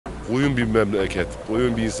koyun bir memleket,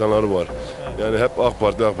 koyun bir insanları var. Yani hep AK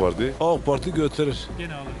Parti, AK Parti. AK Parti götürür.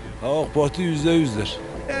 Gene alır diyor. AK Parti %100'dür.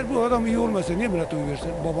 Eğer bu adam iyi olmasa niye millete oy versin?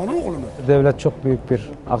 Babanın oğlu mu? Devlet çok büyük bir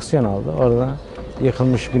aksiyon aldı. Orada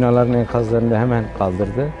yıkılmış binaların enkazlarını da hemen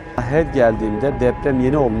kaldırdı. Her geldiğimde deprem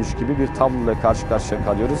yeni olmuş gibi bir tabloyla karşı karşıya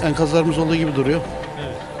kalıyoruz. Enkazlarımız olduğu gibi duruyor.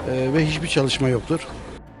 Evet. Ve hiçbir çalışma yoktur.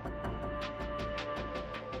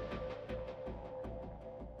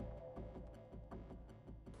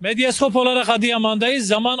 Medyascope olarak Adıyaman'dayız.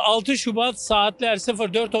 Zaman 6 Şubat saatler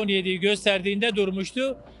 04.17'yi gösterdiğinde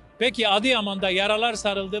durmuştu. Peki Adıyaman'da yaralar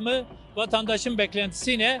sarıldı mı? Vatandaşın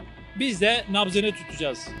beklentisi ne? Biz de nabzını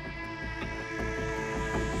tutacağız.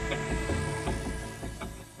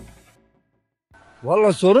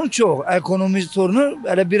 Vallahi sorun çok. Ekonomi sorunu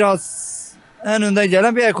böyle biraz en önde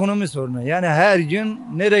gelen bir ekonomi sorunu. Yani her gün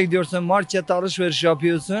nereye gidiyorsun markete alışveriş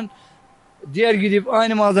yapıyorsun. Diğer gidip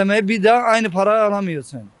aynı malzemeyi bir daha aynı paraya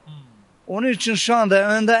alamıyorsun. Onun için şu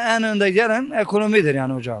anda en önde gelen ekonomidir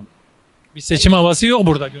yani hocam. Bir seçim havası yok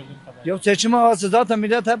burada gördüğüm kadarıyla. Yok seçim havası zaten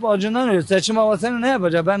millet hep acından ölüyor. Seçim havasını ne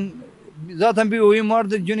yapacak? Ben zaten bir oyun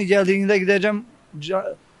vardı. Günü geldiğinde gideceğim.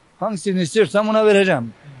 Hangisini istiyorsam ona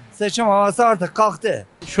vereceğim. Seçim havası artık kalktı.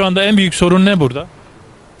 Şu anda en büyük sorun ne burada?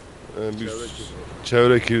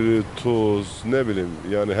 Çevre kirli, toz, ne bileyim.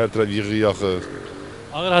 Yani her taraf yıkı yakı.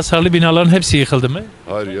 Ağır hasarlı binaların hepsi yıkıldı mı?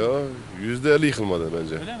 Hayır ya, %50 yıkılmadı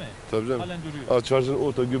bence. Öyle mi? Tabii canım. Halen duruyor. Çarşının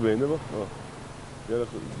orta göbeğinde bak. Yani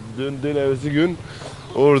dün evvelsi gün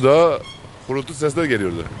orada kurultu sesler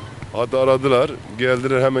geliyordu. Hatta aradılar,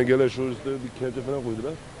 geldiler hemen şu üstüne bir kelepçe falan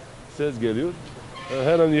koydular. Ses geliyor.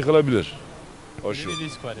 Her an yıkılabilir. Böyle bir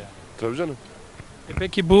risk var yani. Tabii canım.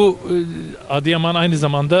 Peki bu Adıyaman aynı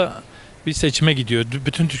zamanda bir seçime gidiyor.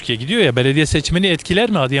 Bütün Türkiye gidiyor ya. Belediye seçimini etkiler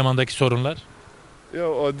mi Adıyaman'daki sorunlar?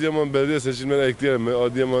 Ya Adıyaman belediye seçimlerine ekleyelim mi?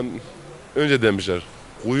 Adıyaman önce demişler.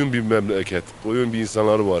 Koyun bir memleket, koyun bir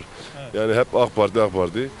insanları var. Evet. Yani hep AK Parti, AK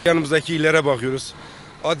Parti. Yanımızdaki illere bakıyoruz.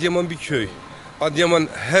 Adıyaman bir köy. Adıyaman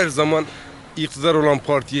her zaman iktidar olan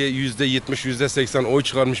partiye %70, %80 oy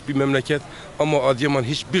çıkarmış bir memleket. Ama Adıyaman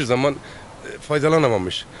hiçbir zaman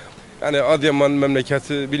faydalanamamış. Yani Adıyaman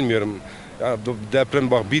memleketi bilmiyorum. Ya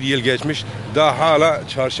deprem bak bir yıl geçmiş. Daha hala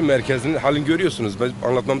çarşı merkezinin halini görüyorsunuz.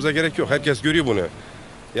 Anlatmamıza gerek yok. Herkes görüyor bunu.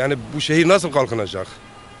 Yani bu şehir nasıl kalkınacak?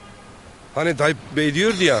 Hani Tayyip Bey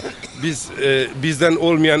diyordu ya bizden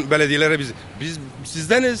olmayan belediyelere biz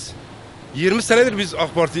sizdeniz. 20 senedir biz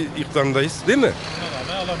AK Parti iktidarındayız değil mi?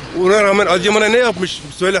 Ona rağmen Adıyaman'a ne yapmış?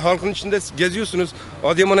 Söyle halkın içinde geziyorsunuz.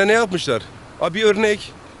 Adıyaman'a ne yapmışlar? Bir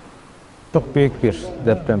örnek. Çok büyük bir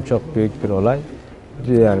deprem, çok büyük bir olay.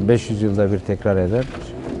 Yani 500 yılda bir tekrar eder.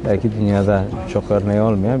 Belki dünyada çok örneği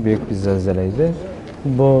olmayan büyük bir zelzeleydi.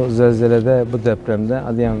 Bu zelzelede, bu depremde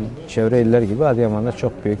Adıyaman, çevre iller gibi Adıyaman'da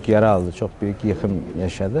çok büyük yara aldı, çok büyük yıkım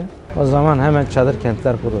yaşadı. O zaman hemen çadır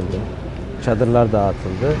kentler kuruldu. Çadırlar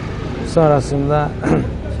dağıtıldı. Sonrasında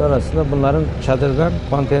bunların çadırdan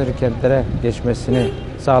konteyner kentlere geçmesini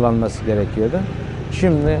sağlanması gerekiyordu.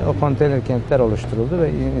 Şimdi o konteyner kentler oluşturuldu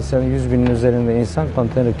ve 100 binin üzerinde insan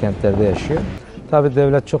konteyner kentlerde yaşıyor. Tabii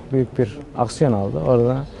devlet çok büyük bir aksiyon aldı.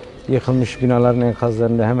 Orada yıkılmış binaların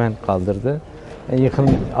enkazlarını da hemen kaldırdı.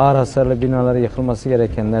 Ağır hasarlı binaları yıkılması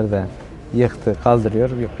gerekenler de yıktı, kaldırıyor,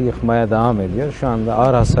 yıkmaya devam ediyor. Şu anda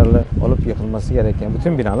ağır hasarlı olup yıkılması gereken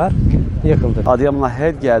bütün binalar yıkıldı. Adıyaman'a her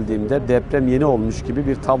geldiğimde deprem yeni olmuş gibi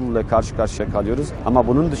bir tabloyla karşı karşıya kalıyoruz. Ama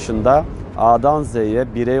bunun dışında A'dan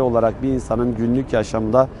Z'ye birey olarak bir insanın günlük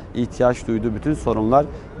yaşamda ihtiyaç duyduğu bütün sorunlar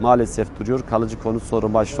maalesef duruyor. Kalıcı konut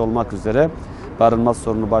sorunu başta olmak üzere, barınma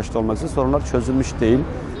sorunu başta olmak üzere sorunlar çözülmüş değil.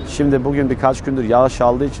 Şimdi bugün birkaç gündür yağış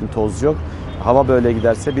aldığı için toz yok. Hava böyle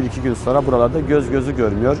giderse 1-2 gün sonra buralarda göz gözü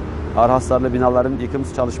görmüyor. Ağır hasarlı binaların yıkım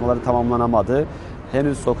çalışmaları tamamlanamadı.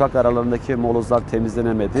 Henüz sokak aralarındaki molozlar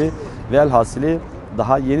temizlenemedi. Velhasili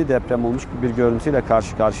daha yeni deprem olmuş bir görüntüyle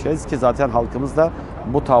karşı karşıyayız ki zaten halkımız da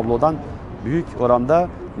bu tablodan büyük oranda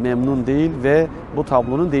memnun değil ve bu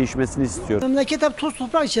tablonun değişmesini istiyor. Memleket hep toz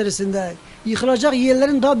toprak içerisinde. Yıkılacak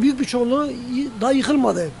yerlerin daha büyük bir çoğunluğu daha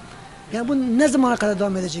yıkılmadı. Yani bu ne zamana kadar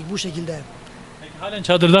devam edecek bu şekilde? Peki, halen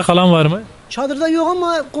çadırda kalan var mı? Çadırda yok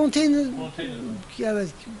ama konteyner. Evet,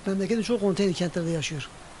 memleketin çoğu konteyner kentlerde yaşıyor.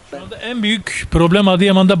 Şu anda en büyük problem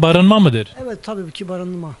Adıyaman'da barınma mıdır? Evet tabii ki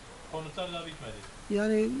barınma. Konutlar da bitmedi.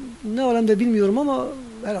 Yani ne alemde bilmiyorum ama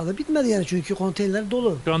herhalde bitmedi yani çünkü konteynerler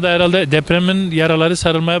dolu. Şu anda herhalde depremin yaraları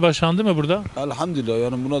sarılmaya başlandı mı burada? Elhamdülillah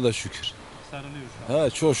yani buna da şükür. Sarılıyor şu an. He,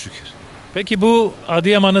 çok şükür. Peki bu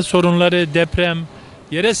Adıyaman'ın sorunları, deprem,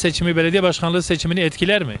 yerel seçimi, belediye başkanlığı seçimini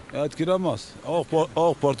etkiler mi? Etkilemez.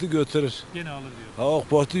 AK Parti götürür. Gene alır diyor. AK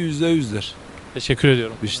Parti %100'dür. Teşekkür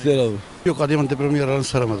ediyorum. İşler abi. Yok, Adıyaman depremi yaralarını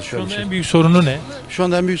saramadı şu Şu an anda için. en büyük sorunu ne? Şu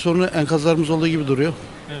anda en büyük sorunu enkazlarımız olduğu gibi duruyor.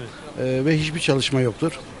 Evet. Ve hiçbir çalışma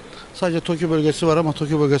yoktur. Sadece Tokyo bölgesi var ama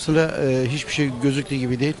Tokyo bölgesinde hiçbir şey gözüktüğü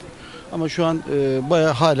gibi değil. Ama şu an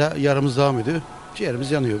bayağı hala yaramız devam ediyor.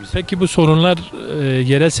 Ciğerimiz yanıyor bizim. Peki bu sorunlar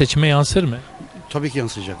yerel seçime yansır mı? Tabii ki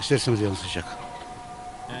yansıyacak. İsterseniz yansıyacak.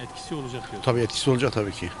 Yani etkisi olacak diyor. Tabii etkisi olacak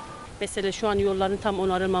tabii ki. Mesela şu an yolların tam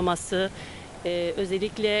onarılmaması,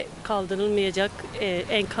 özellikle kaldırılmayacak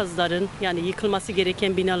enkazların, yani yıkılması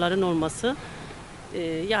gereken binaların olması.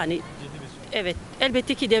 Yani evet,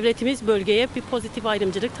 elbette ki devletimiz bölgeye bir pozitif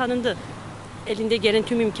ayrımcılık tanındı. Elinde gelen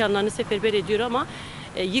tüm imkanlarını seferber ediyor ama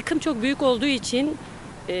yıkım çok büyük olduğu için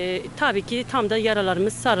tabii ki tam da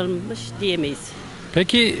yaralarımız sarılmış diyemeyiz.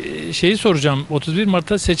 Peki şeyi soracağım. 31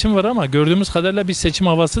 Mart'ta seçim var ama gördüğümüz kadarıyla bir seçim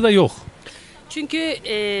havası da yok. Çünkü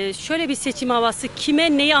şöyle bir seçim havası,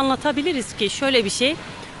 kime neyi anlatabiliriz ki? Şöyle bir şey,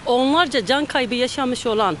 onlarca can kaybı yaşamış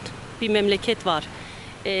olan bir memleket var.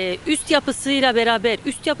 Üst yapısıyla beraber,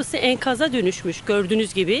 üst yapısı enkaza dönüşmüş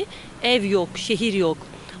gördüğünüz gibi. Ev yok, şehir yok.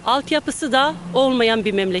 Altyapısı da olmayan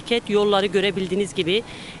bir memleket, yolları görebildiğiniz gibi.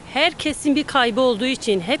 Herkesin bir kaybı olduğu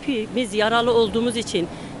için, hepimiz yaralı olduğumuz için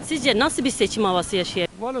sizce nasıl bir seçim havası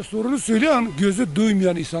yaşayabilir? Valla sorunu söyleyen, gözü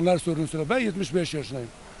duymayan insanlar sorunu söylüyor. Ben 75 yaşındayım.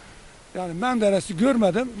 Yani Menderes'i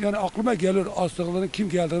görmedim. Yani aklıma gelir astığının kim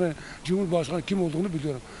geldiğini, Cumhurbaşkanı kim olduğunu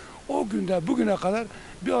biliyorum. O günde bugüne kadar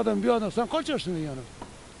bir adam sen kaç yaşındaydın yani?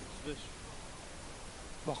 35.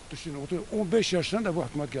 Bak düşün 15 yaşında da bu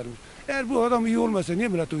hükümet gelmiş. Eğer bu adam iyi olmasa niye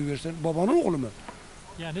millete oy versin? Babanın oğlu mu?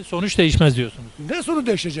 Yani sonuç değişmez diyorsunuz. Ne sonu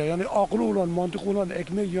değişecek? Yani aklı olan, mantık olan,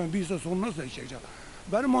 ekmek yiyen bir insan sonu nasıl değişecek?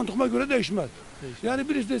 Benim mantığıma göre değişmez. Yani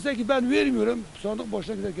birisi dese ki ben vermiyorum, sandık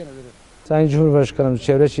başına gider gene verir. Sayın Cumhurbaşkanımız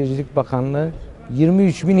Çevre Şehircilik Bakanlığı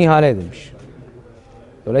 23 bin ihale edilmiş.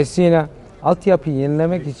 Dolayısıyla altyapıyı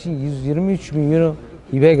yenilemek için 123 bin euro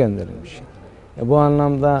hibe gönderilmiş. Bu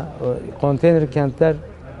anlamda konteyner kentler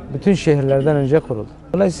bütün şehirlerden önce kuruldu.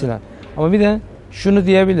 Dolayısıyla ama bir de şunu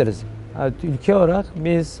diyebiliriz. Ülke olarak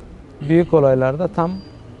biz büyük olaylarda tam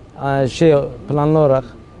planlı olarak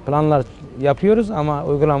planlar yapıyoruz ama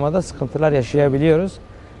uygulamada sıkıntılar yaşayabiliyoruz.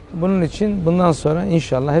 Bunun için bundan sonra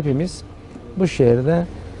inşallah hepimiz bu şehirde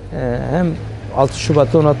hem 6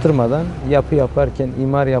 Şubat'ı unuttırmadan yapı yaparken,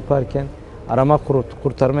 imar yaparken, arama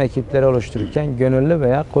kurtarma ekipleri oluştururken gönüllü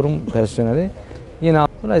veya kurum personeli yine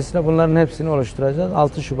dolayısıyla bunların hepsini oluşturacağız.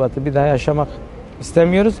 6 Şubat'ı bir daha yaşamak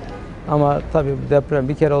istemiyoruz. Ama tabii deprem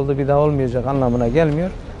bir kere oldu bir daha olmayacak anlamına gelmiyor.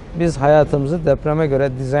 Biz hayatımızı depreme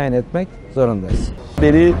göre dizayn etmek zorundayız.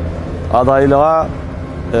 Beni adaylığa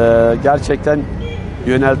gerçekten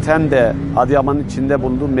yönelten de Adıyaman'ın içinde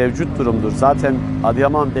bulunduğu mevcut durumdur. Zaten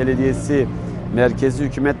Adıyaman Belediyesi merkezi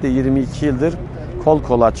hükümetle 22 yıldır kol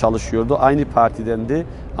kola çalışıyordu. Aynı partidendi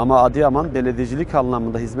ama Adıyaman belediyecilik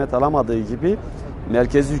anlamında hizmet alamadığı gibi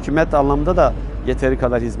merkezi hükümet anlamında da yeteri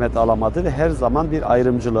kadar hizmet alamadı ve her zaman bir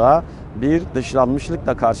ayrımcılığa, bir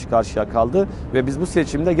dışlanmışlıkla karşı karşıya kaldı. Ve biz bu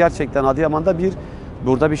seçimde gerçekten Adıyaman'da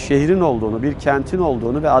burada bir şehrin olduğunu, bir kentin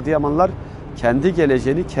olduğunu ve Adıyamanlar kendi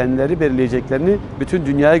geleceğini kendileri belirleyeceklerini bütün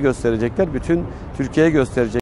dünyaya gösterecekler, bütün Türkiye'ye gösterecekler.